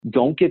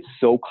don't get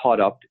so caught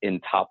up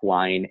in top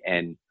line.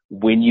 And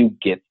when you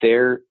get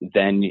there,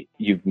 then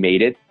you've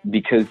made it,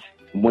 because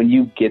when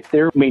you get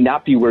there, it may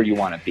not be where you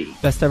want to be.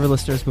 Best ever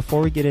listeners,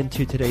 before we get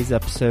into today's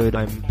episode,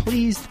 I'm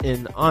pleased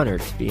and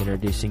honored to be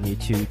introducing you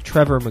to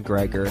Trevor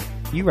McGregor.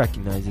 You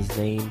recognize his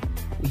name.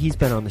 He's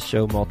been on the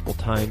show multiple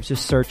times.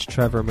 Just search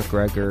Trevor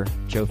McGregor,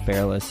 Joe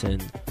Fairless,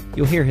 and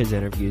you'll hear his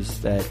interviews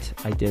that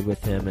I did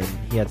with him, and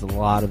he has a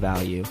lot of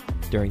value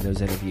during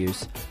those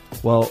interviews.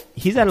 Well,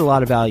 he's had a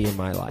lot of value in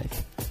my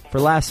life. For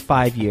the last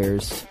 5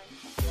 years,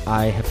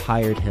 I have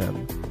hired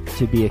him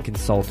to be a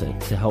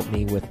consultant to help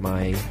me with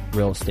my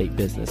real estate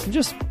business and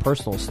just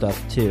personal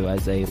stuff too,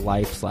 as a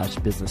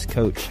life/business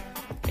coach.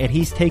 And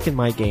he's taken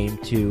my game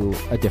to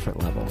a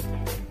different level.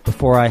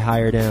 Before I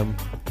hired him,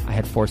 I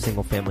had 4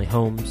 single family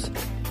homes,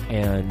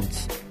 and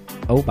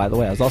oh, by the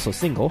way, I was also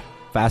single.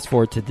 Fast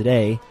forward to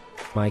today,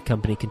 my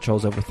company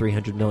controls over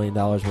 $300 million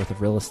worth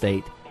of real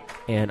estate,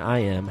 and I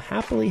am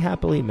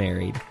happily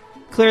married.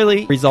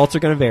 Clearly, results are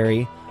going to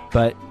vary,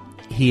 but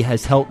he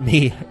has helped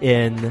me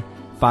in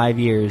 5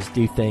 years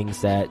do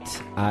things that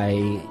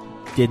I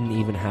didn't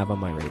even have on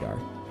my radar.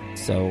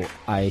 So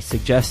I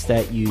suggest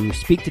that you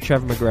speak to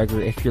Trevor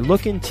McGregor if you're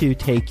looking to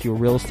take your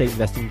real estate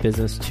investing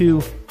business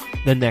to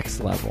the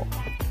next level.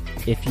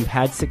 If you've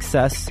had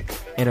success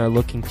and are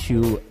looking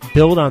to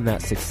build on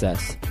that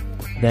success,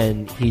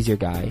 then he's your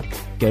guy.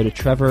 Go to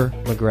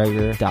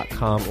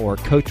trevormcgregor.com or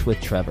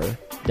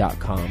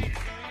coachwithtrevor.com,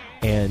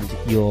 and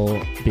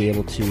you'll be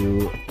able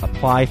to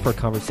apply for a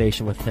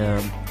conversation with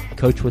him.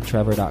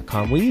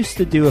 Coachwithtrevor.com. We used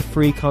to do a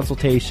free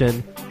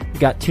consultation. We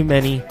got too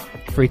many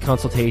free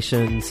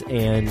consultations,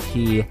 and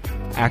he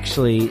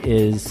actually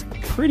is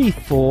pretty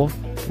full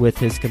with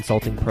his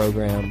consulting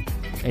program,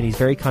 and he's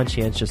very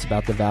conscientious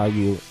about the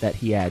value that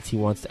he adds. He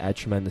wants to add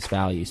tremendous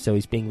value, so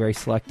he's being very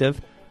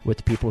selective with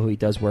the people who he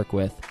does work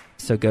with.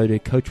 So go to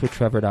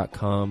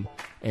coachwithtrevor.com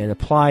and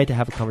apply to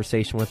have a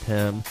conversation with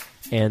him,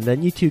 and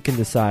then you two can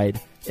decide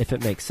if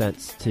it makes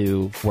sense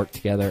to work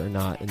together or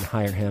not and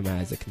hire him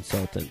as a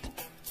consultant.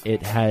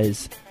 It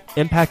has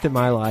impacted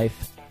my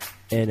life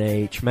in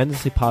a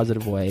tremendously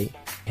positive way.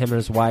 Him and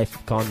his wife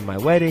have gone to my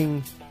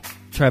wedding.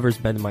 Trevor's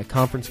been to my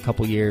conference a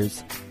couple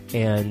years,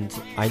 and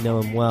I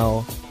know him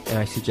well, and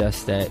I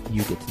suggest that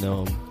you get to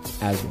know him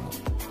as well.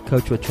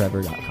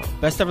 Coachwithtrevor.com.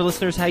 Best ever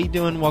listeners, how you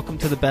doing? Welcome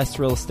to the best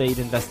real estate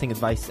investing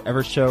advice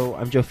ever show.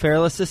 I'm Joe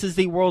Fairless. This is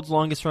the world's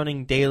longest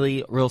running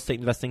daily real estate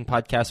investing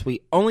podcast. We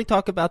only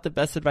talk about the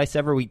best advice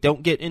ever. We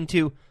don't get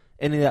into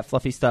any of that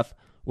fluffy stuff.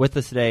 With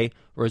us today,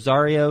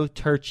 Rosario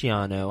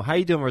Turchiano. How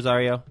you doing,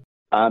 Rosario?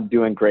 I'm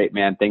doing great,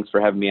 man. Thanks for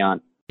having me on.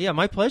 Yeah,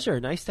 my pleasure.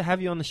 Nice to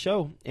have you on the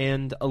show.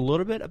 And a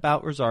little bit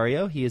about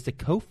Rosario. He is the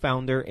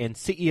co-founder and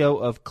CEO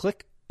of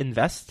Click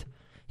Invest.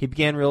 He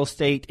began real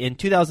estate in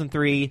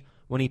 2003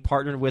 when he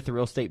partnered with a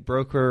real estate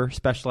broker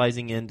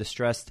specializing in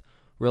distressed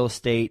real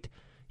estate.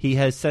 He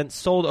has since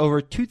sold over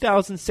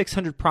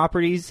 2,600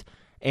 properties,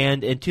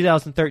 and in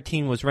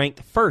 2013 was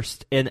ranked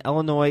first in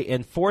Illinois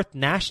and fourth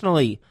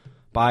nationally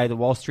by the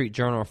Wall Street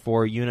Journal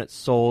for units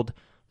sold.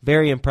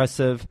 Very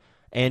impressive.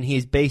 And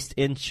he's based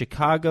in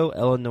Chicago,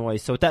 Illinois.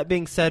 So with that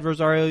being said,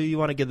 Rosario, you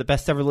want to give the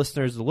best ever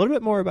listeners a little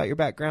bit more about your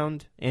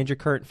background and your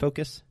current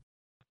focus?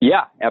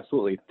 Yeah,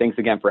 absolutely. Thanks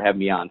again for having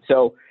me on.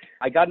 So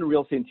I got into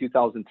real estate in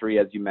 2003,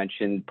 as you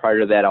mentioned.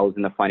 Prior to that, I was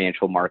in the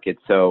financial market.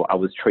 So I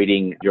was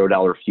trading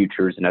 $0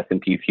 futures and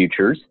S&P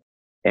futures,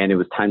 and it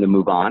was time to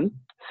move on.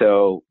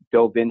 So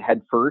dove in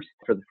head first.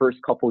 For the first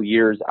couple of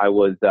years, I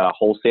was a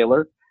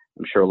wholesaler.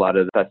 I'm sure a lot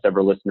of the best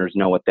ever listeners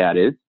know what that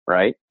is,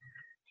 right?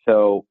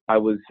 So I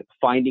was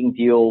finding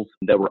deals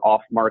that were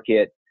off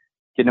market,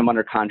 getting them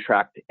under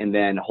contract, and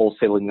then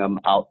wholesaling them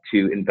out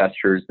to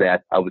investors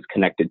that I was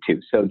connected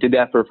to. So did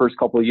that for the first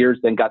couple of years,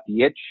 then got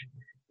the itch.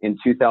 In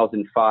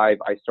 2005,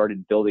 I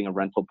started building a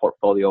rental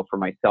portfolio for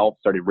myself,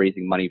 started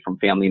raising money from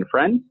family and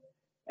friends,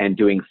 and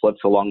doing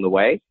flips along the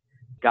way.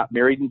 Got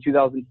married in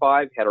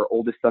 2005, had our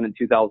oldest son in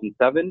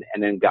 2007,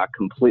 and then got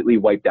completely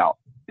wiped out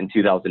in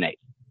 2008.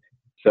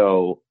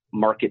 So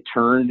market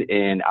turned,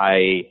 and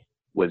I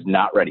was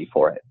not ready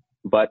for it.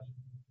 But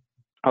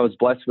I was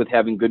blessed with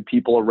having good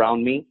people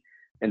around me,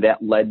 and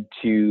that led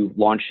to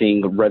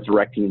launching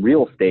Resurrecting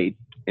Real Estate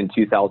in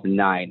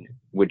 2009,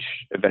 which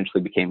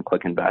eventually became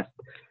Click Invest.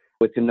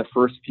 Within the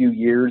first few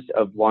years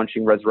of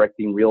launching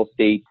Resurrecting Real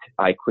Estate,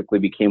 I quickly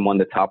became one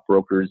of the top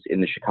brokers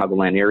in the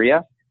Chicagoland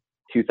area.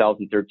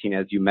 2013,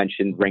 as you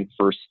mentioned, ranked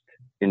first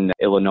in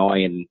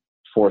Illinois and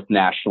fourth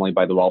nationally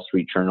by the Wall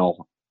Street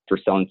Journal for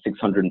selling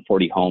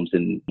 640 homes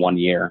in 1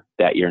 year,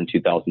 that year in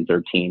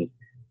 2013.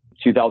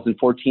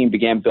 2014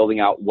 began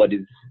building out what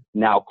is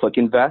now Click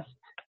Invest.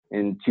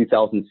 In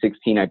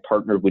 2016, I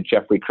partnered with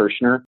Jeffrey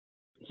Kirshner.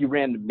 He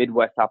ran the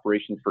Midwest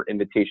operations for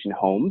Invitation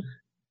Homes,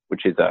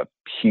 which is a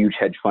huge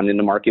hedge fund in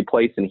the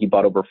marketplace, and he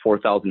bought over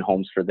 4,000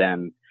 homes for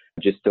them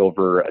just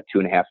over a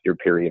 2.5-year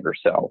period or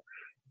so.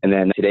 And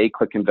then today,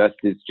 Click Invest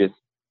is just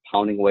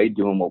pounding away,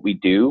 doing what we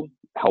do,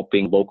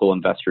 helping local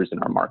investors in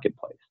our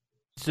marketplace.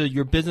 So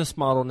your business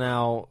model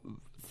now,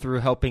 through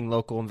helping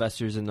local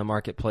investors in the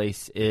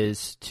marketplace,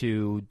 is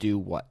to do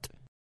what?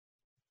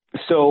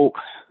 So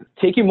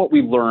taking what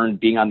we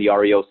learned being on the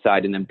REO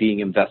side and then being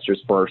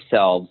investors for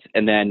ourselves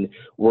and then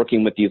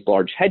working with these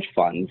large hedge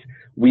funds,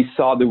 we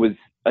saw there was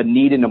a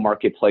need in the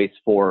marketplace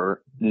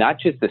for not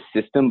just a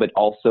system, but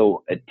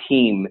also a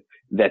team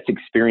that's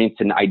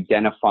experienced in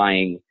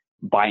identifying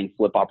buy and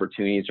flip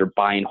opportunities or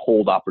buy and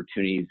hold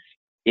opportunities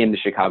in the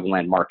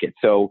Chicagoland market.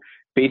 So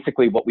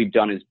basically what we've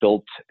done is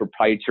built a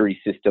proprietary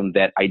system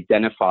that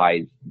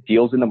identifies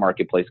deals in the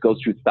marketplace, goes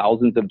through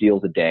thousands of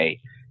deals a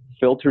day,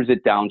 filters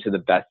it down to the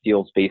best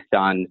deals based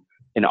on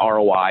an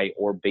ROI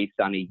or based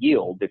on a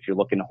yield if you're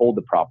looking to hold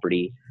the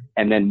property.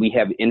 And then we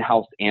have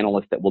in-house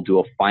analysts that will do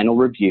a final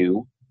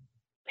review,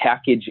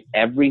 package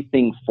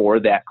everything for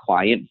that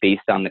client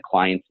based on the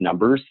client's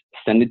numbers,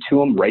 send it to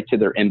them right to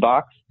their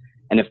inbox.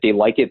 And if they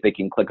like it, they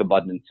can click a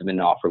button and submit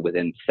an offer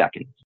within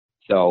seconds.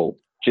 So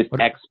just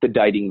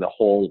expediting the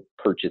whole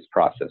purchase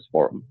process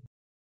for them.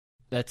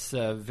 That's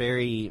a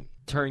very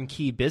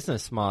turnkey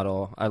business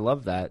model. I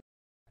love that.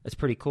 That's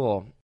pretty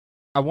cool.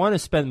 I want to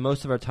spend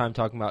most of our time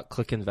talking about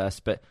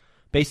ClickInvest, but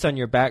based on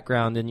your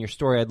background and your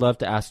story, I'd love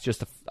to ask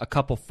just a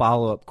couple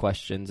follow-up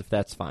questions, if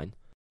that's fine.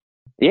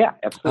 Yeah,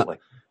 absolutely.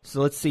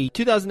 So let's see.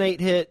 2008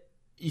 hit.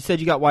 You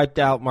said you got wiped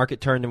out, market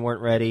turned and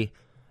weren't ready.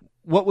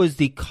 What was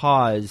the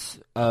cause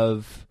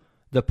of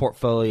the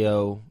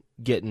portfolio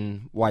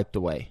getting wiped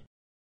away?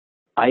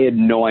 I had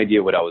no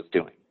idea what I was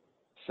doing.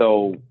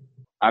 So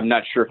I'm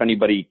not sure if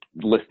anybody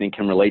listening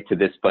can relate to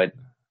this, but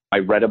I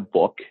read a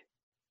book.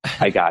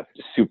 I got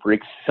super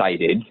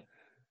excited,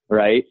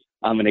 right?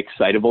 I'm an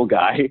excitable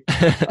guy,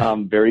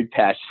 very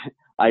passionate.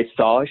 I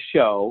saw a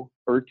show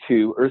or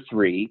two or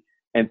three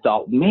and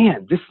thought,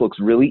 man, this looks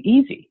really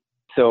easy.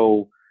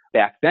 So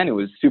back then it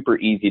was super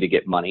easy to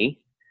get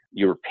money.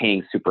 You were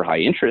paying super high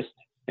interest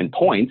and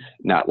points,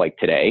 not like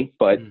today,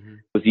 but it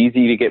was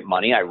easy to get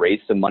money. I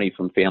raised some money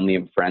from family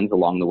and friends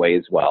along the way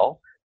as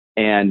well.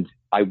 And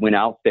I went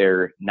out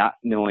there not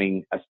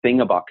knowing a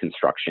thing about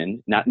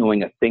construction, not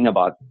knowing a thing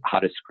about how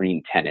to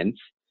screen tenants,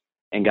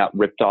 and got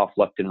ripped off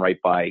left and right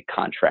by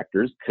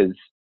contractors because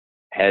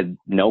I had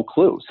no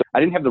clue. So I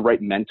didn't have the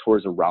right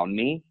mentors around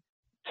me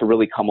to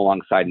really come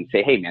alongside and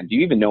say, hey, man, do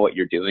you even know what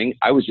you're doing?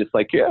 I was just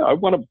like, yeah, I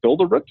want to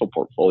build a rental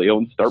portfolio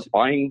and start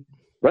buying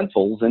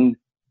rentals. And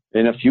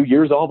in a few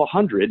years, I'll have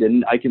 100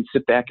 and I can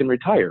sit back and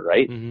retire,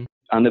 right?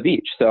 On the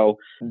beach. So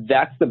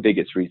that's the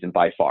biggest reason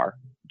by far.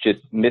 Just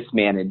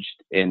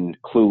mismanaged and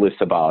clueless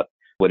about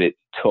what it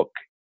took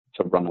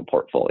to run a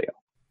portfolio.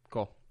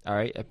 Cool. All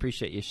right. I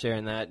appreciate you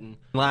sharing that. And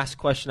last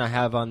question I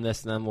have on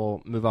this, and then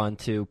we'll move on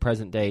to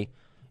present day.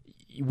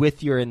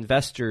 With your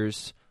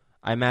investors,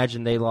 I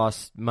imagine they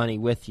lost money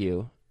with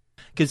you,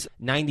 because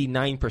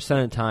 99%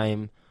 of the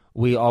time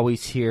we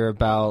always hear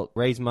about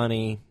raise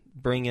money,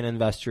 bring in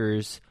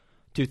investors,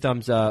 2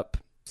 thumbs up,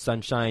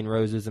 sunshine,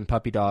 roses, and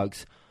puppy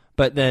dogs.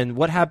 But then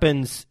what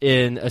happens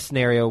in a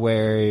scenario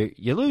where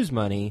you lose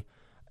money?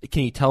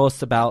 Can you tell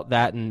us about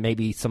that and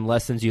maybe some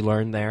lessons you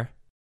learned there?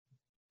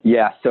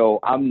 Yeah, so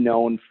I'm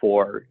known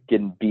for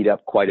getting beat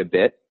up quite a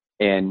bit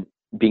and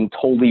being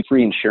totally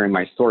free and sharing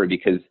my story,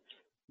 because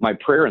my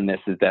prayer in this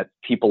is that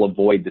people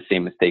avoid the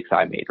same mistakes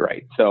I made,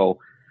 right? So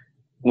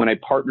when I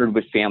partnered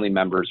with family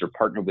members or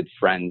partnered with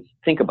friends,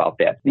 think about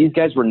that. These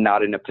guys were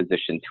not in a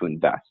position to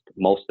invest,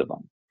 most of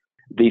them.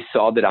 They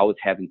saw that I was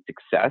having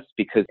success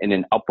because in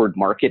an upward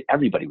market,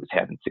 everybody was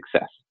having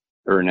success,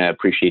 or in an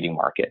appreciating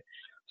market.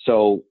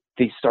 So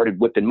they started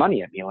whipping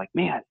money at me like,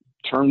 man,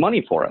 turn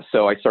money for us.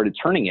 So I started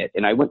turning it,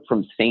 and I went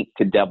from saint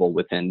to devil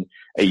within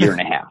a year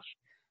and a half.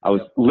 I was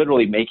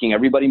literally making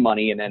everybody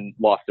money and then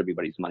lost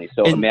everybody's money.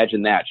 So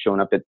imagine that, showing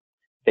up at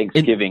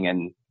Thanksgiving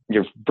and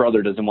your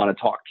brother doesn't want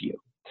to talk to you.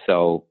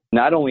 So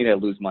not only did I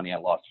lose money, I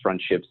lost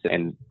friendships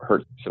and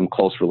hurt some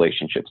close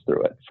relationships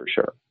through it, for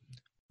sure.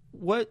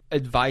 What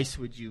advice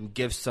would you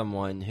give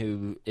someone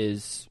who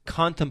is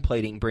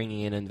contemplating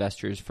bringing in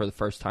investors for the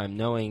first time,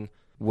 knowing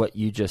what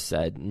you just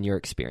said in your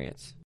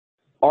experience?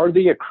 Are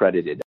they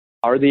accredited?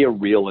 Are they a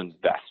real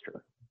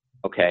investor?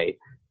 Okay.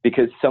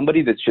 Because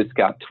somebody that's just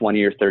got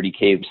 20 or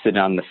 30K sitting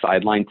on the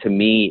sideline, to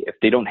me, if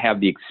they don't have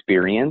the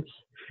experience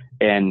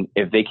and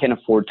if they can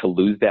afford to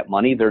lose that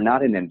money, they're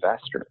not an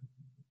investor.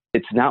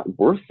 It's not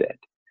worth it.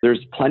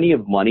 There's plenty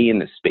of money in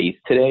the space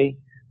today,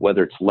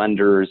 whether it's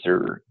lenders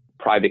or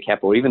private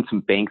capital, or even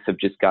some banks have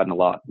just gotten a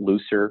lot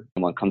looser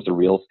when it comes to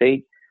real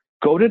estate.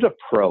 Go to the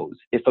pros.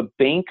 If a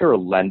bank or a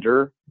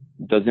lender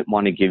doesn't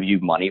want to give you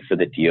money for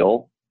the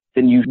deal,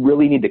 then you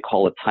really need to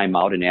call a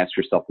timeout and ask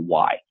yourself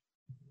why.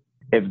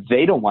 If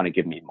they don't want to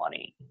give me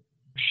money,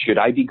 should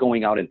I be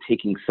going out and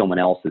taking someone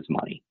else's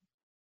money,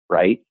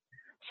 right?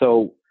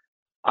 So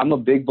I'm a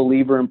big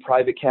believer in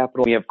private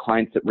capital. We have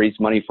clients that raise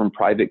money from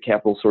private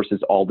capital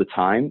sources all the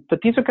time, but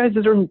these are guys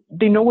that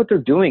they know what they're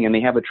doing and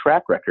they have a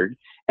track record,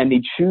 and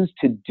they choose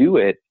to do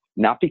it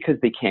not because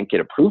they can't get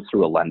approved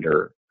through a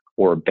lender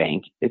or a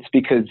bank. It's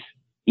because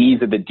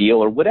ease of the deal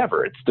or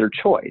whatever. It's their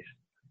choice.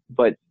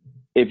 But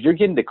if you're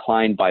getting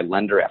declined by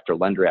lender after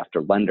lender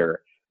after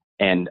lender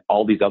and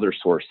all these other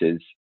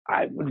sources,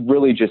 I would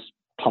really just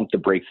pump the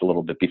brakes a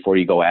little bit before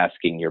you go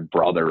asking your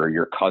brother or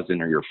your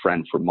cousin or your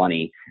friend for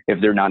money if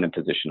they're not in a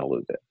position to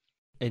lose it.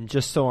 And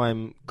just so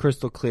I'm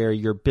crystal clear,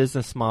 your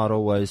business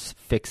model was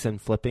fix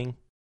and flipping?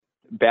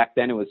 Back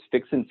then it was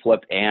fix and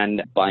flip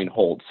and buy and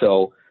hold.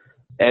 So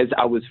as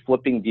I was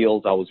flipping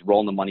deals, I was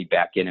rolling the money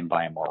back in and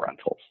buying more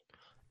rentals.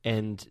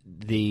 And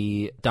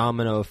the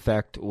domino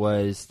effect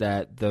was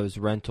that those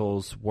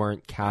rentals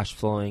weren't cash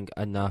flowing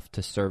enough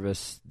to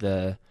service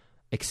the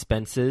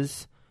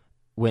expenses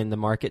when the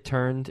market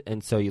turned,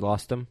 and so you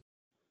lost them?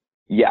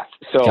 Yes.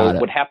 So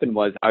what happened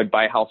was I would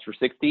buy a house for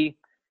 60.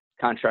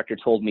 Contractor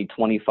told me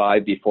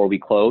 25 before we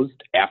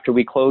closed. After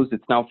we closed,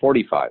 it's now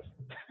 45.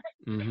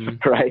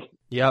 Mm-hmm. Right?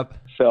 Yep.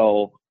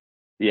 So,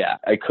 yeah,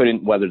 I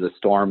couldn't weather the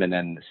storm. And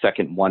then the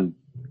second one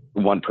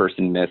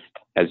person missed,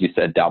 as you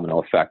said,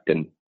 domino effect,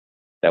 and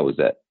that was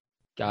it.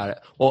 Got it.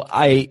 Well,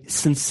 I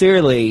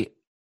sincerely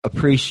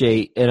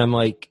appreciate, and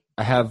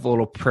I have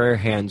little prayer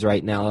hands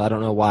right now. I don't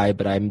know why,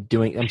 but I'm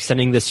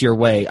sending this your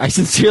way. I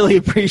sincerely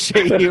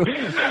appreciate you,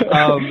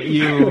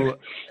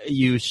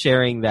 you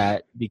sharing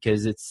that,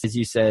 because it's, as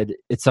you said,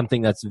 it's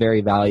something that's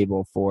very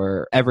valuable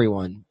for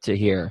everyone to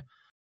hear.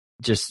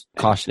 Just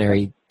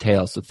cautionary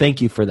tale. So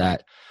thank you for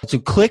that. So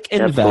Click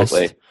Invest.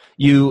 Absolutely.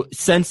 You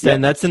since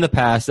then, that's in the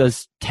past.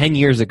 That's 10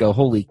 years ago.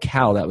 Holy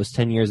cow, that was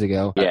 10 years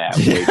ago. Yeah,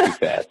 way too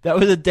fast. That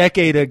was a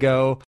decade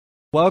ago.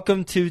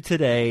 Welcome to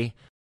today,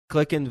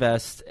 Click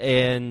Invest.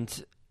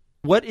 And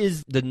what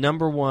is the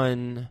number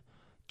one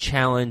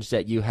challenge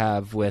that you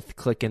have with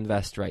Click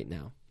Invest right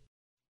now?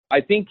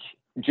 I think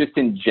just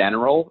in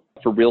general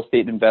for real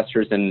estate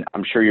investors, and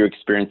I'm sure you're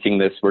experiencing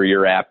this where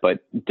you're at, but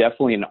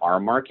definitely in our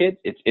market,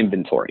 it's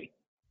inventory,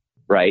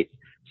 right?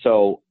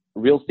 So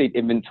real estate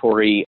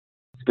inventory,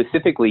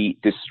 specifically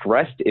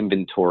distressed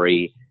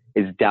inventory,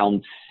 is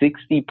down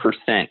 60%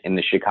 in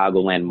the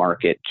Chicagoland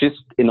market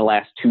just in the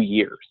last 2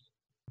 years.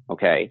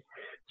 Okay.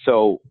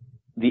 So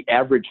the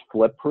average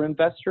flip per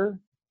investor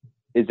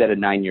is at a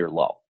 9-year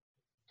low.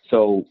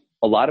 So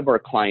a lot of our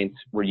clients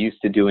were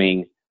used to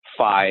doing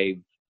 5,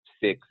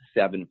 6,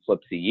 7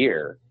 flips a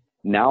year.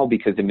 Now,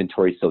 because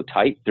inventory is so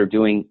tight, they're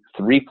doing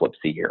 3 flips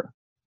a year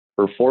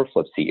or 4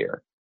 flips a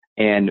year.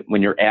 And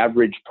when your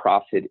average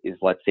profit is,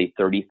 let's say,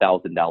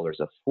 $30,000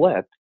 a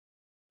flip,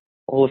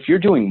 well, if you're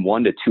doing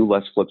 1 to 2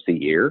 less flips a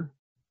year,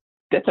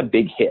 that's a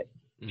big hit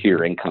to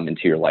your income and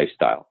to your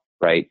lifestyle,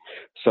 right?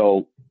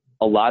 So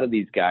a lot of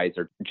these guys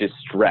are just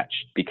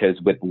stretched because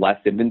with less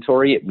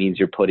inventory, it means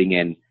you're putting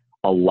in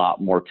a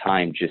lot more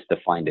time just to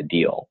find a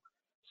deal.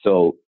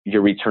 So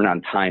your return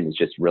on time is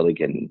just really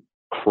getting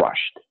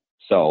crushed.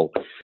 So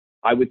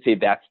I would say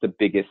that's the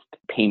biggest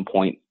pain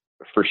point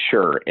for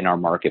sure in our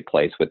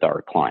marketplace with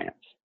our clients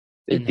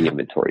is the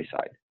inventory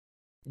side.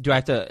 Do I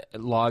have to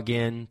log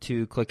in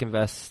to Click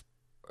Invest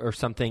or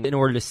something in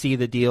order to see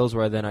the deals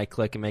where then I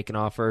click and make an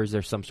offer? Is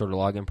there some sort of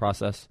login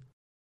process?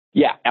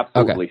 Yeah,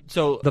 absolutely. Okay.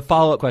 So the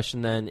follow-up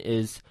question then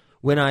is,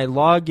 when I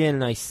log in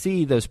and I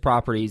see those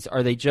properties,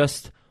 are they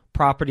just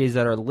properties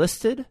that are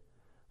listed,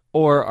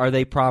 or are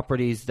they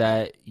properties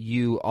that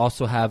you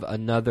also have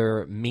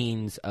another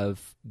means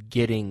of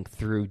getting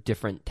through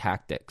different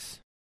tactics?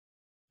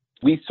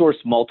 We source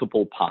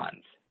multiple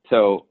ponds.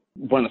 So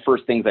one of the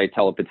first things I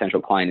tell a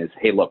potential client is,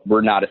 hey, look,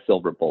 we're not a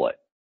silver bullet.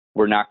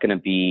 We're not going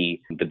to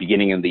be the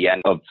beginning and the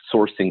end of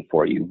sourcing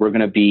for you. We're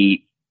going to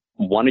be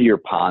one of your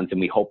ponds,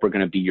 and we hope we're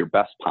going to be your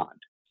best pond.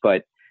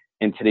 But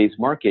in today's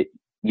market,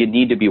 you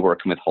need to be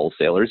working with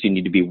wholesalers. You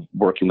need to be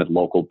working with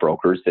local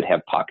brokers that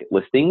have pocket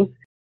listings.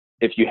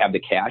 If you have the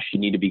cash, you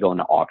need to be going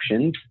to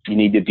auctions. You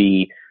need to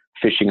be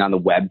fishing on the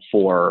web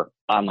for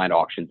online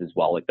auctions as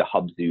well, like the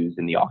Hubzoos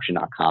and the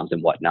auction.coms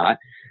and whatnot.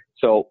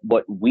 So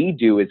what we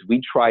do is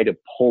we try to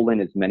pull in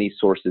as many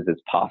sources as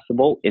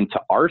possible into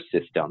our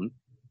system.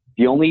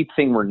 The only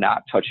thing we're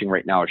not touching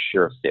right now is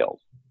share of sales,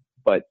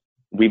 but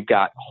we've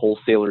got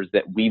wholesalers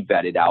that we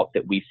vetted out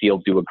that we feel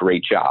do a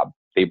great job.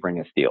 They bring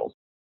us deals.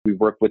 We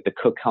work with the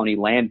Cook County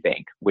Land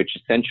Bank, which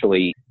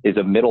essentially is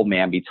a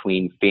middleman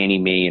between Fannie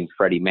Mae and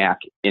Freddie Mac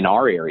in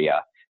our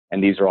area.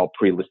 And these are all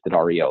pre-listed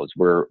REOs.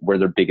 We're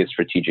their biggest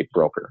strategic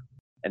broker.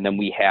 And then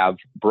we have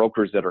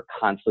brokers that are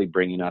constantly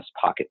bringing us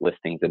pocket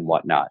listings and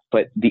whatnot.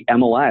 But the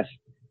MLS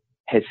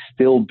has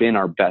still been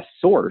our best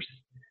source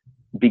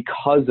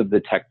because of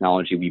the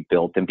technology we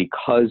built and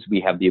because we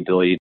have the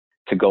ability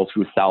to go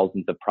through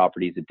thousands of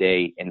properties a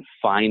day and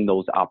find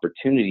those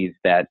opportunities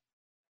that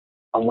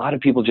a lot of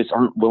people just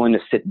aren't willing to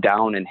sit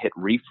down and hit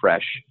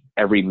refresh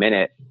every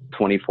minute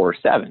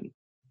 24/7,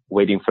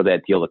 waiting for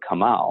that deal to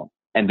come out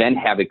and then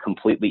have it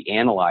completely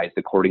analyzed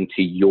according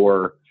to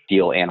your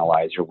deal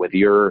analyzer with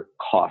your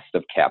cost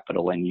of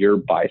capital and your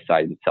buy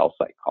side and sell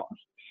side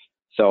costs.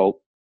 So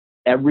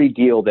every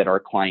deal that our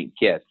client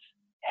gets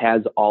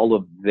has all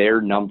of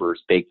their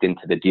numbers baked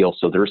into the deal.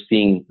 So they're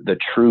seeing the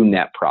true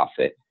net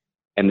profit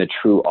and the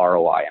true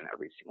ROI on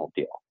every single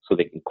deal so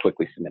they can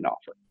quickly submit an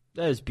offer.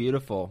 That is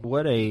beautiful.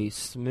 What a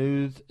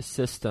smooth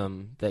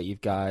system that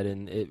you've got,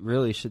 and it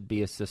really should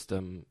be a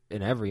system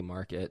in every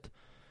market.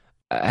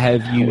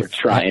 Have you We're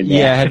trying, man.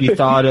 yeah, have you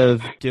thought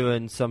of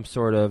doing some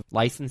sort of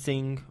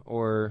licensing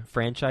or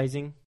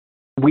franchising?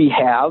 We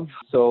have.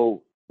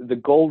 So the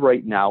goal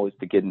right now is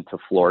to get into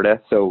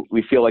Florida. So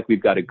we feel like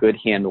we've got a good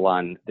handle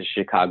on the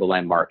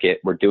Chicagoland market.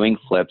 We're doing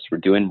flips, we're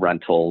doing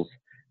rentals.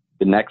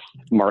 The next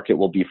market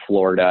will be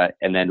Florida.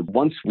 And then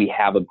once we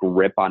have a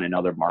grip on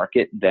another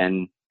market,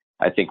 then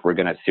I think we're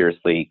going to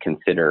seriously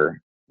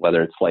consider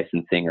whether it's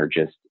licensing or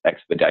just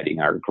expediting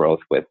our growth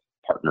with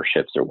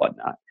partnerships or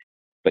whatnot.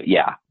 But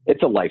yeah,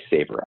 it's a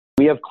lifesaver.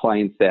 We have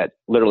clients that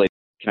literally,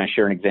 can I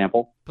share an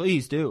example?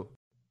 Please do.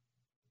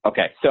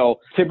 Okay, so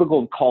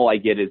typical call I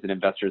get is an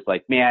investor's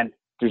like, man,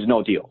 there's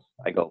no deals.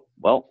 I go,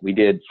 well, we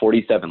did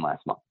 47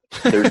 last month.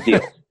 There's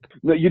deals.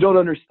 No, you don't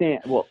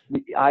understand. Well,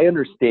 I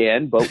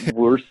understand, but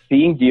we're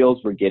seeing deals.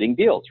 We're getting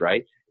deals,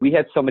 right? We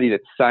had somebody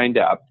that signed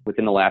up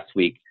within the last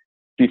week.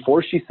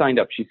 Before she signed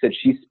up, she said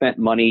she spent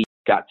money,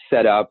 got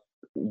set up,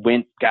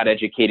 went, got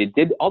educated,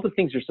 did all the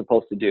things you're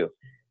supposed to do.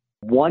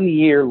 1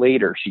 year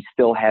later, she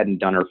still hadn't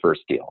done her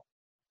first deal.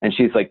 And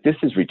she's like, this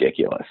is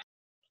ridiculous.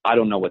 I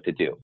don't know what to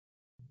do.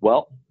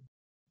 Well,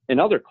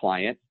 another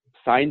client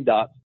signed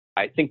up,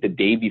 I think the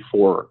day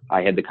before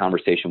I had the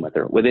conversation with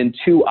her. Within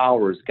 2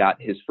 hours,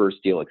 got his first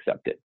deal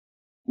accepted.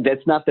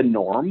 That's not the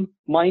norm,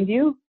 mind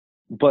you,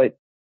 but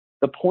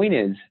the point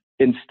is,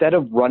 instead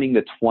of running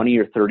the 20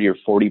 or 30 or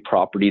 40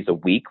 properties a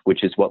week,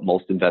 which is what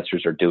most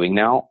investors are doing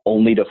now,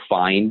 only to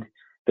find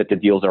that the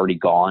deal's already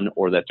gone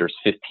or that there's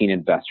 15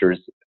 investors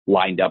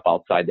lined up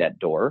outside that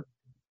door,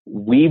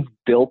 we've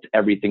built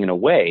everything in a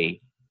way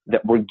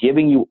that we're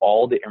giving you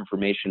all the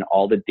information,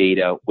 all the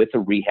data with a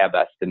rehab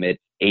estimate,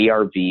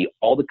 ARV,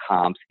 all the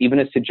comps, even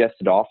a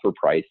suggested offer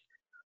price,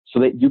 so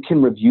that you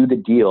can review the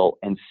deal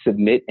and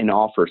submit an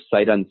offer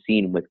sight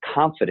unseen with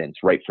confidence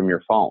right from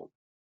your phone.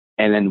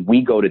 And then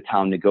we go to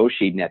town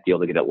negotiating that deal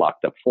to get it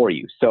locked up for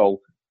you. So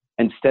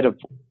instead of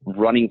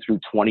running through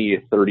 20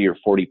 to 30 or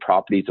 40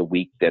 properties a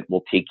week that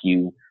will take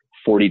you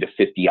 40 to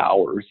 50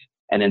 hours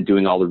and then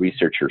doing all the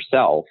research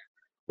yourself,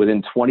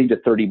 within 20 to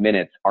 30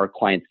 minutes, our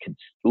clients can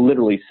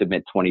literally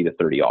submit 20 to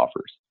 30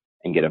 offers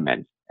and get them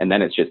in. And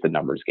then it's just a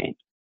numbers game.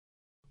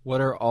 What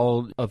are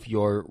all of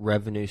your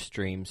revenue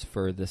streams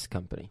for this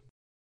company?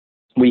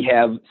 We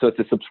have, so it's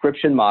a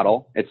subscription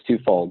model. It's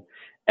twofold.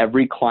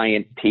 Every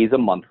client pays a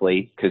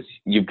monthly because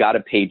you've got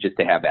to pay just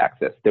to have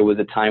access. There was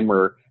a time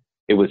where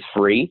it was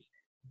free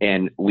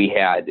and we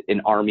had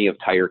an army of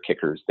tire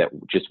kickers that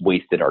just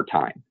wasted our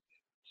time.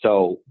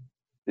 So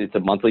it's a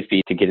monthly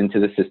fee to get into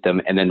the system.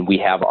 And then we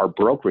have our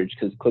brokerage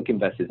because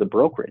ClickInvest is a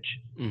brokerage.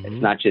 Mm-hmm.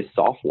 It's not just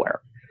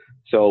software.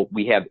 So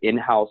we have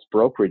in-house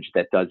brokerage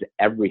that does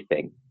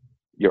everything.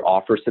 Your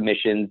offer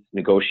submissions,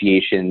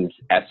 negotiations,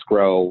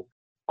 escrow,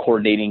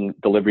 coordinating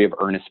delivery of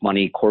earnest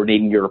money,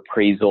 coordinating your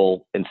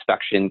appraisal,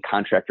 inspection,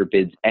 contractor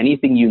bids,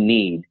 anything you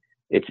need,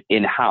 it's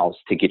in-house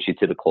to get you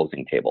to the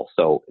closing table.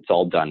 So it's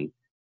all done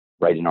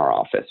right in our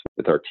office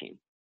with our team.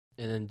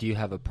 And then do you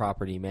have a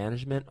property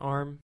management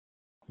arm?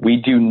 We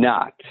do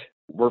not.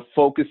 We're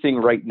focusing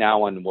right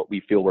now on what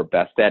we feel we're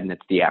best at, and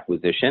it's the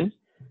acquisition.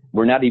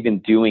 We're not even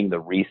doing the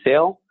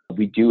resale.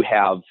 We do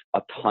have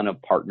a ton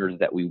of partners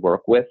that we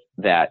work with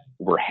that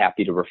we're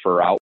happy to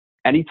refer out.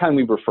 Anytime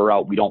we refer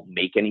out, we don't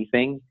make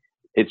anything.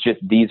 It's just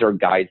these are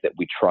guys that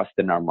we trust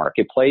in our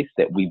marketplace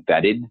that we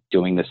vetted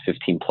doing this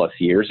 15 plus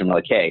years. And we're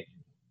like, hey,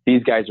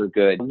 these guys are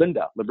good.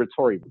 Linda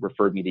Liberatore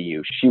referred me to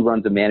you. She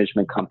runs a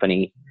management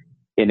company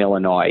in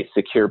Illinois,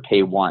 Secure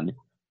Pay One,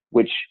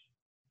 which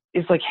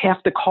is like half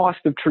the cost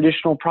of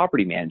traditional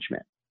property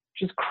management,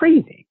 which is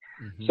crazy.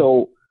 Mm-hmm.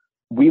 So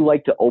we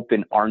like to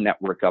open our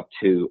network up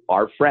to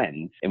our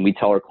friends and we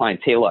tell our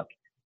clients, hey, look,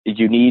 if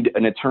you need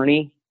an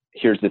attorney,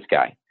 here's this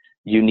guy.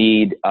 You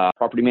need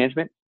property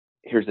management,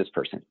 here's this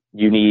person.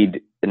 You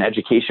need an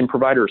education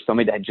provider or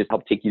somebody that just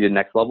helped take you to the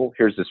next level,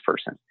 here's this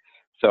person.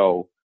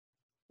 So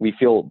we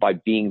feel by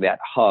being that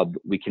hub,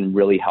 we can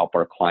really help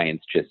our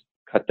clients just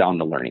cut down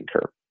the learning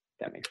curve.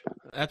 That makes sense.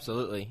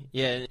 Absolutely.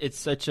 Yeah, it's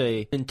such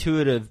a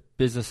intuitive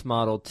business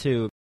model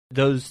too.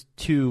 Those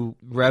two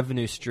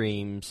revenue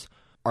streams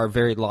are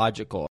very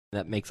logical.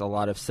 That makes a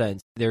lot of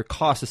sense. There are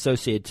costs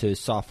associated to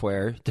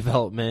software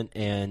development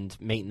and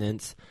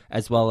maintenance,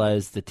 as well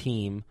as the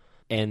team,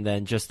 and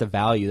then just the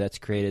value that's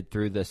created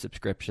through the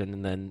subscription,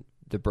 and then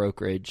the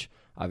brokerage.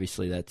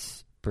 Obviously,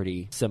 that's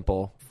pretty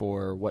simple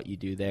for what you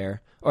do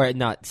there. Or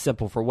not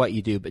simple for what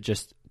you do, but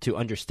just to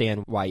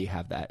understand why you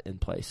have that in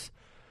place.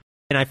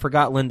 And I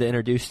forgot Linda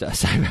introduced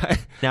us.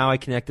 Now I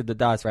connected the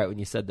dots right when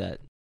you said that.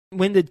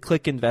 When did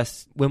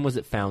ClickInvest, when was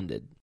it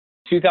founded?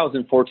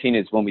 2014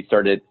 is when we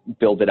started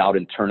build it out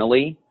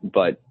internally,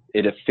 but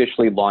it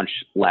officially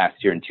launched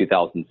last year in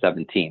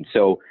 2017.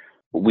 So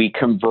we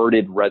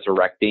converted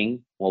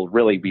Resurrecting. Well,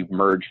 really, we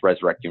merged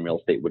Resurrecting Real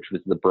Estate, which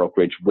was the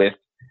brokerage, with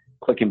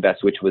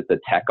ClickInvest, which was the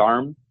tech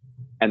arm.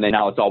 And then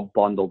now it's all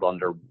bundled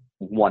under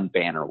one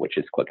banner, which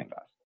is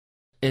ClickInvest.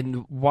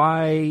 And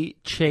why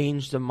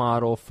change the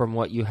model from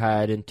what you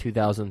had in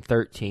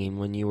 2013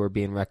 when you were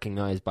being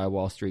recognized by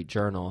Wall Street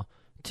Journal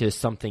to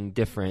something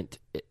different?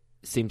 It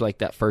seemed like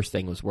that first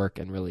thing was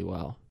working really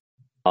well.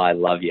 Oh, I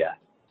love you.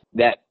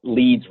 That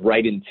leads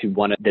right into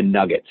one of the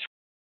nuggets.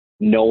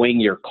 Knowing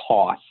your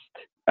cost.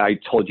 I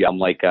told you I'm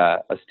like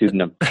a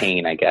student of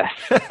pain, I guess.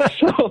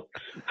 So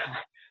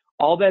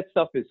all that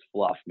stuff is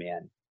fluff,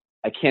 man.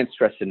 I can't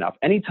stress enough.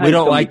 Anytime we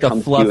don't like the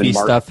fluffy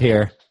stuff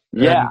here.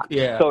 Yeah.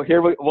 Yeah. So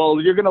well,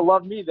 you're going to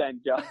love me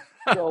then, Joe.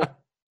 So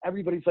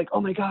everybody's like,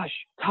 oh my gosh,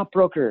 top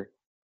broker,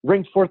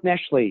 ranked fourth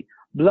nationally,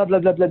 blah, blah,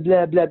 blah, blah,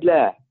 blah, blah,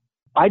 blah.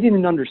 I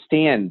didn't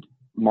understand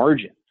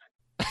margins.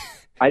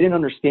 I didn't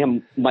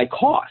understand my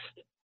cost.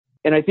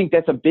 And I think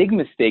that's a big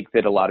mistake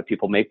that a lot of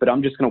people make, but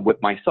I'm just going to whip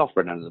myself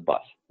right under the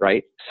bus,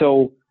 right?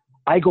 So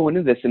I go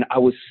into this and I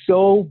was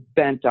so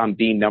bent on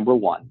being number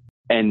one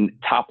and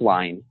top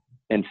line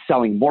and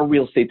selling more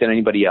real estate than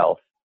anybody else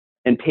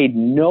and paid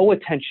no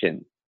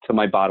attention to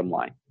my bottom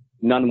line,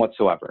 none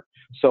whatsoever.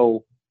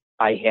 So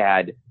I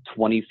had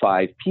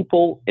 25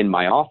 people in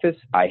my office.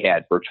 I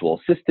had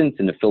virtual assistants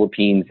in the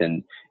Philippines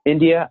and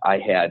India. I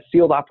had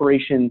field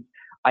operations.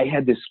 I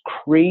had this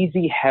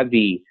crazy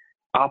heavy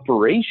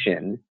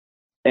operation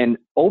and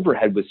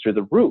overhead was through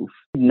the roof,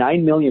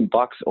 $9 million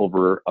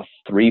over a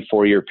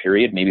 3-4 year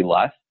period, maybe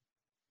less.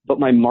 But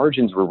my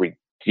margins were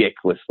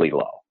ridiculously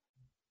low.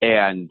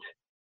 And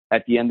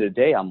at the end of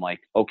the day, I'm like,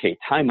 okay,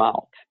 time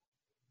out.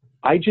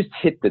 I just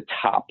hit the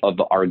top of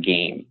our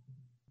game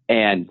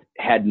and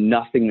had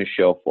nothing to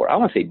show for it. I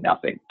want to say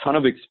nothing, ton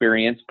of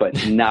experience,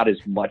 but not as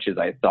much as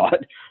I thought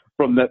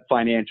from the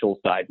financial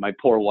side, my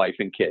poor wife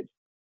and kids.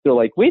 They're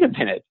like, wait a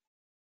minute,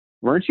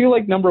 weren't you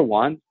like number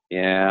one?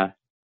 Yeah.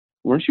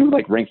 Weren't you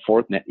like ranked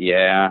fourth?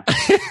 Yeah.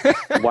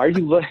 Why are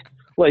you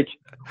like,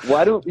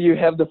 why don't you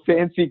have the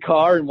fancy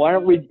car and why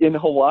aren't we in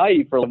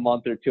Hawaii for a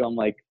month or two? I'm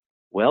like,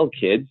 well,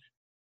 kids,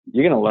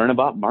 you're going to learn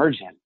about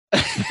margin.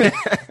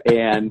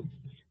 And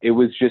it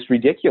was just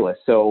ridiculous.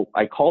 So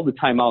I called the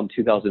timeout in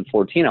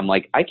 2014. I'm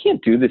like, I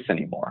can't do this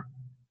anymore.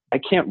 I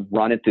can't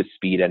run at this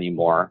speed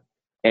anymore.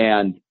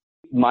 And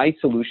my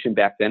solution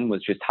back then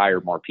was just hire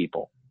more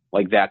people.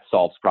 Like that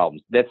solves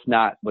problems. That's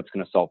not what's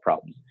going to solve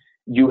problems.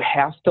 You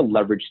have to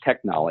leverage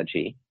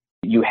technology.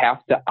 You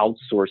have to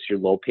outsource your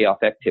low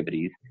payoff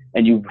activities,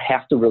 and you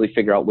have to really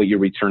figure out what your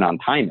return on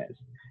time is.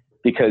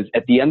 Because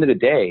at the end of the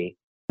day,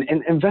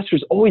 and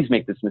investors always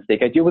make this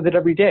mistake. I deal with it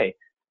every day.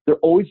 They're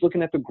always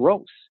looking at the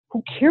gross.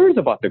 Who cares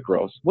about the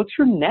gross? What's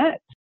your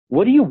net?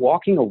 What are you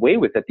walking away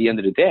with at the end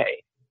of the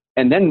day?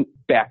 And then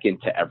back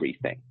into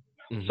everything.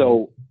 Mm-hmm.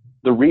 So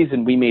the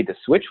reason we made the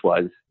switch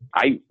was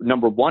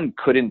number one,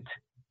 couldn't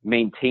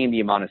maintain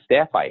the amount of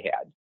staff I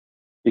had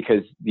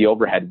because the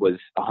overhead was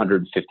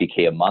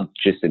 $150K a month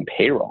just in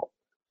payroll.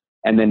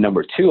 And then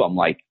number two, I'm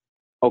like,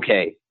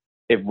 okay,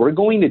 if we're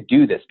going to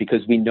do this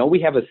because we know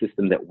we have a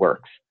system that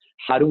works,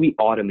 how do we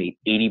automate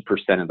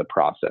 80% of the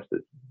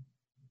processes?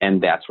 And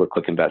that's where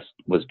ClickInvest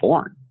was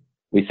born.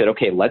 We said,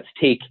 okay, let's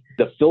take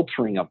the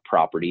filtering of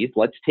properties.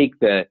 Let's take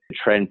the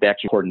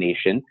transaction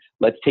coordination.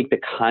 Let's take the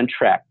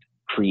contract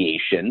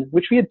creation,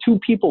 which we had 2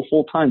 people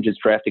full-time just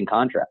drafting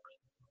contracts.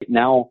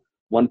 Now,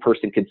 one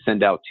person could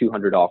send out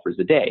 200 offers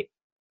a day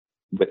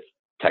with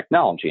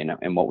technology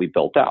and what we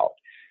built out.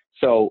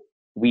 So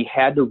we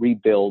had to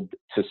rebuild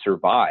to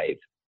survive,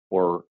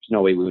 or there's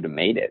no way we would have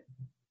made it.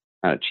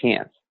 Not a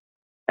chance.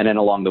 And then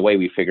along the way,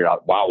 we figured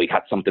out, wow, we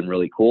got something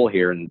really cool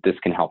here, and this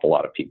can help a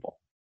lot of people.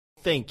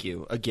 Thank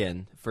you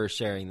again for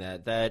sharing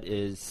that. That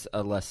is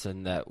a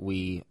lesson that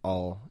we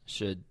all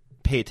should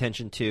pay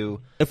attention to.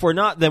 If we're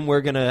not, then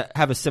we're going to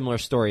have a similar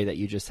story that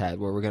you just had,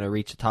 where we're going to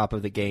reach the top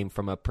of the game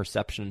from a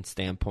perception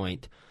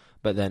standpoint,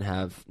 but then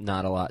have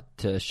not a lot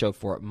to show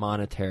for it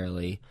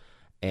monetarily.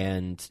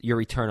 And your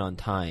return on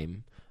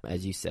time,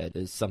 as you said,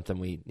 is something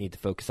we need to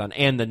focus on.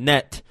 And the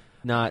net,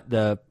 not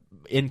the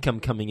income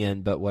coming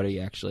in, but what are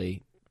you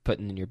actually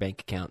putting in your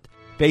bank account.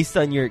 Based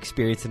on your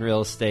experience in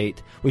real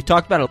estate, we've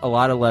talked about a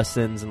lot of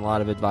lessons and a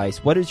lot of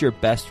advice. What is your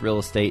best real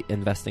estate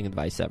investing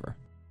advice ever?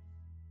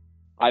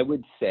 I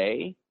would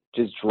say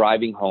just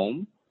driving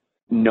home,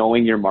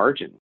 knowing your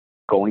margin,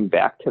 going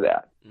back to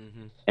that,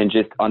 and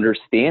just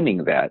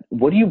understanding that.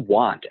 What do you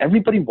want?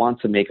 Everybody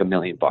wants to make $1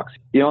 million.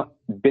 You know,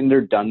 been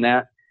there, done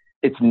that.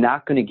 It's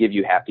not going to give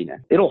you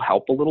happiness. It'll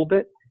help a little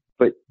bit,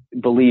 but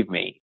believe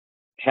me,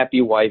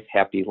 happy wife,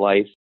 happy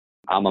life.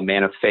 I'm a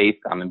man of faith.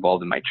 I'm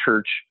involved in my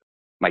church.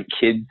 My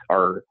kids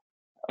are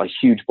a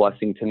huge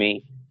blessing to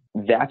me.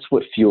 That's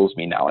what fuels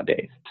me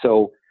nowadays.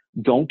 So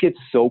don't get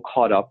so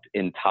caught up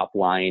in top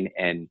line.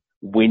 And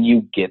when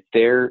you get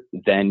there,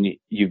 then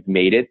you've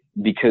made it,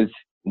 because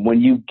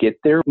when you get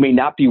there, it may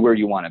not be where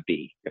you want to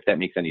be, if that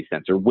makes any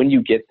sense. Or when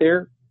you get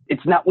there,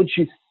 it's not what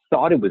you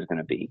thought it was going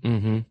to be.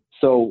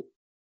 So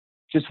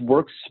just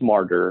work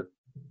smarter.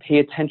 Pay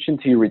attention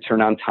to your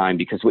return on time,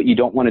 because what you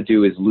don't want to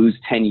do is lose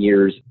 10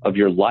 years of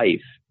your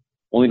life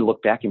only to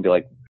look back and be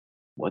like,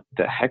 what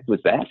the heck was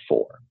that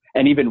for?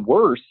 And even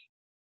worse,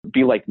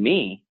 be like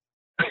me,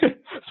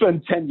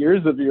 spend 10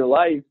 years of your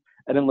life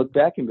and then look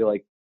back and be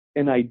like,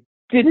 and I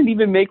didn't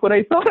even make what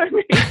I thought I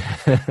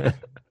made.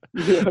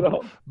 You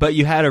know? But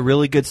you had a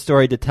really good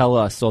story to tell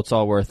us, so it's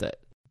all worth it.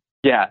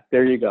 Yeah,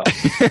 there you go.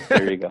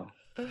 There you go.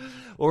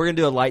 Well, we're going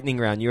to do a lightning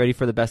round. You ready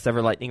for the best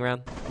ever lightning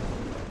round?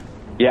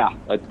 Yeah,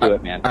 let's do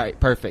it, man. All right,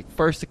 perfect.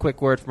 First, a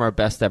quick word from our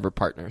best ever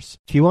partners.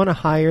 If you want to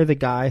hire the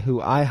guy who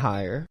I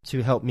hire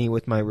to help me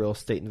with my real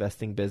estate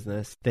investing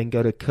business, then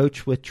go to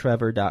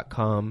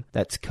coachwithtrevor.com.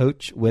 That's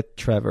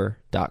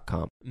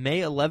coachwithtrevor.com. May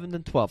 11th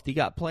and 12th. You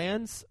got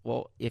plans?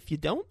 Well, if you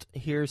don't,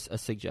 here's a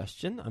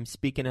suggestion. I'm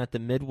speaking at the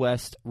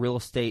Midwest Real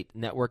Estate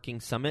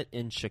Networking Summit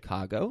in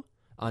Chicago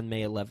on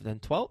May 11th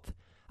and 12th.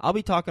 I'll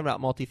be talking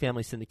about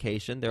multifamily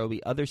syndication. There will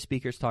be other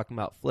speakers talking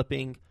about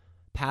flipping,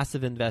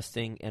 passive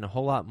investing, and a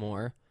whole lot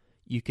more.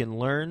 You can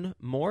learn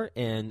more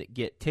and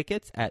get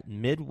tickets at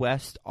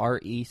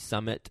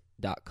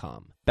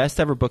MidwestRESummit.com.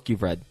 Best ever book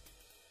you've read?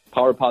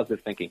 Power of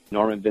Positive Thinking,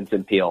 Norman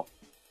Vincent Peale.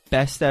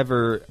 Best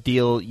ever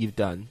deal you've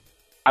done?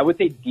 I would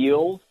say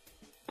deals,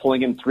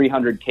 pulling in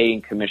 $300K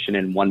in commission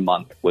in 1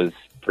 month was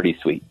pretty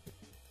sweet.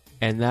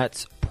 And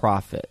that's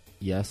profit,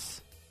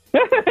 yes?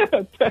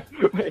 That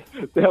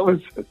was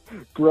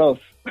gross.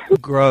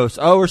 Gross.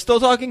 Oh, we're still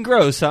talking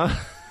gross, huh?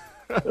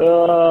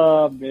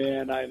 Oh,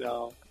 man, I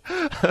know.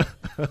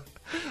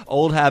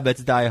 Old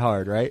habits die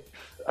hard, right?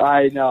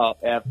 I know,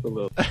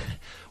 absolutely.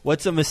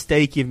 What's a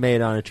mistake you've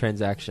made on a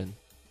transaction?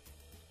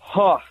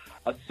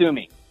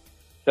 Assuming.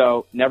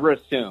 So never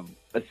assume.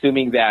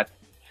 Assuming that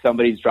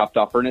somebody's dropped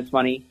off earnest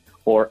money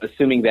or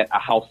assuming that a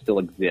house still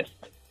exists.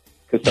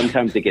 Because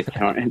sometimes it gets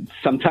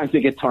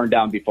torn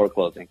down before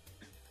closing.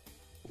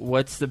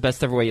 What's the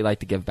best ever way you like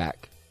to give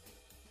back?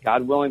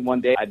 God willing,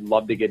 one day I'd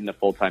love to get into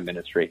full-time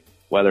ministry,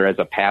 whether as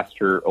a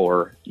pastor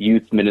or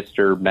youth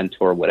minister,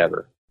 mentor,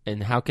 whatever.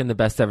 And how can the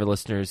best ever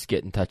listeners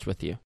get in touch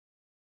with you?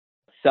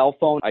 Cell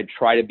phone, I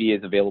try to be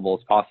as available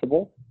as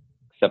possible,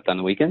 except on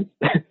the weekends.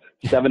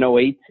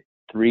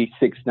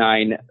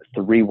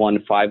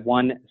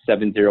 708-369-3151,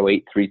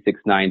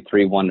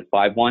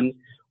 708-369-3151,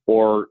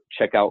 or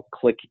check out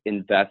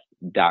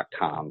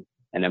clickinvest.com.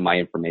 And then my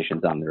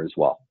information's on there as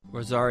well.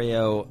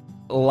 Rosario,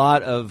 a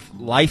lot of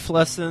life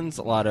lessons,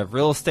 a lot of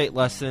real estate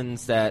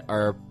lessons that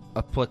are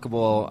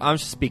applicable. I'll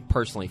just speak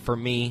personally for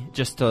me,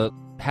 just to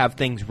have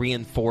things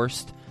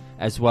reinforced,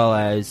 as well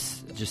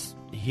as just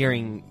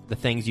hearing the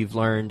things you've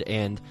learned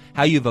and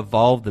how you've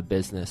evolved the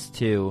business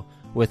too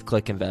with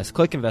ClickInvest.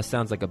 ClickInvest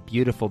sounds like a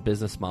beautiful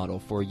business model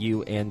for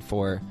you and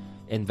for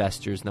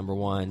investors, number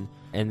one.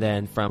 And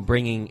then from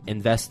bringing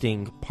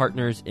investing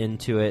partners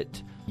into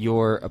it,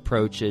 your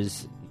approach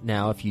is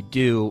now, if you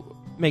do,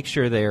 make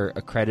sure they're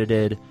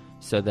accredited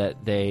so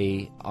that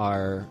they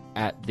are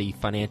at the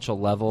financial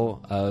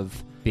level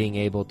of being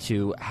able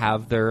to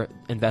have their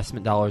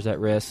investment dollars at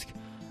risk.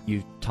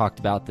 You talked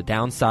about the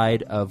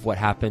downside of what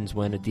happens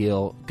when a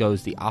deal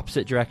goes the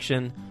opposite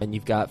direction and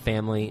you've got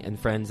family and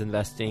friends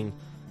investing,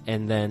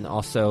 and then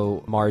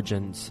also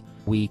margins.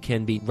 We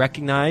can be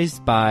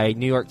recognized by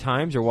New York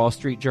Times or Wall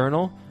Street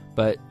Journal,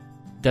 but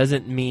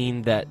doesn't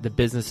mean that the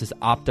business is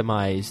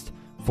optimized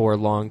for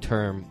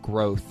long-term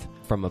growth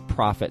from a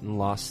profit and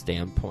loss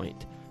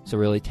standpoint. So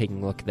really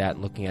taking a look at that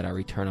and looking at our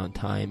return on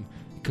time.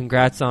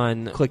 Congrats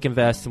on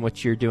ClickInvest and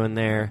what you're doing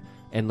there,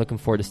 and looking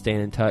forward to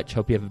staying in touch.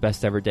 Hope you have the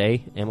best ever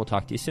day, and we'll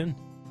talk to you soon.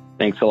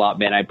 Thanks a lot,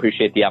 man. I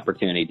appreciate the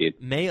opportunity, dude.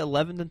 May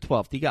 11th and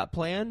 12th. You got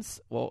plans?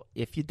 Well,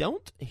 if you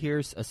don't,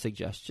 here's a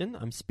suggestion.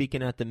 I'm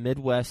speaking at the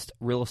Midwest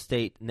Real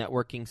Estate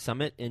Networking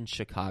Summit in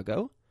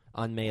Chicago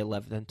on May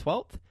 11th and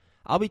 12th.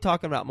 I'll be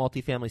talking about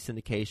multifamily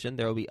syndication.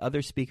 There will be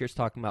other speakers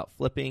talking about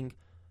flipping,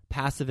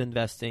 passive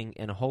investing,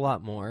 and a whole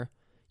lot more.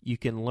 You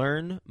can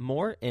learn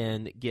more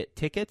and get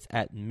tickets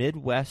at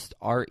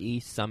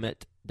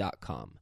MidwestRESummit.com.